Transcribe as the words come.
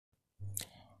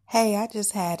Hey, I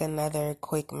just had another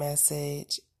quick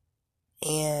message,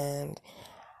 and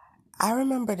I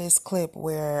remember this clip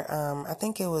where I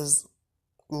think it was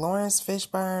Lawrence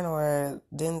Fishburne or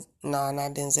no,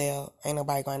 not Denzel. Ain't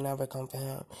nobody gonna never come for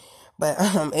him, but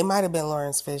it might have been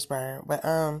Lawrence Fishburne. But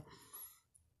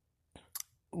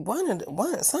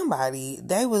one somebody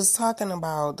they was talking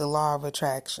about the law of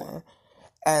attraction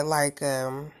at like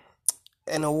an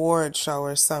award show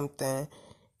or something,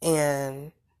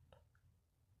 and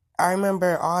I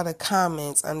remember all the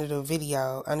comments under the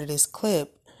video, under this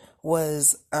clip,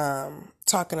 was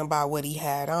talking about what he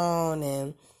had on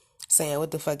and saying, what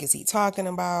the fuck is he talking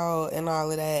about and all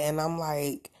of that. And I'm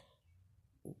like,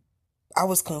 I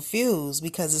was confused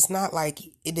because it's not like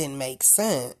it didn't make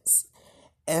sense.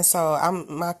 And so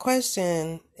my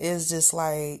question is just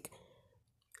like,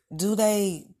 do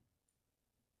they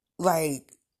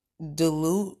like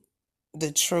dilute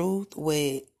the truth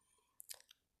with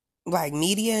like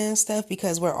media and stuff,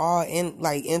 because we're all in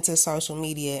like into social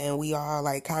media and we all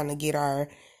like kind of get our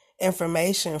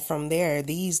information from there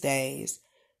these days?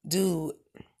 Do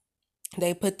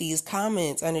they put these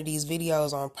comments under these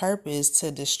videos on purpose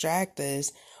to distract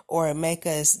us or make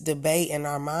us debate in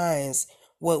our minds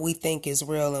what we think is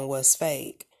real and what's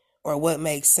fake, or what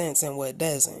makes sense and what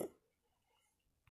doesn't?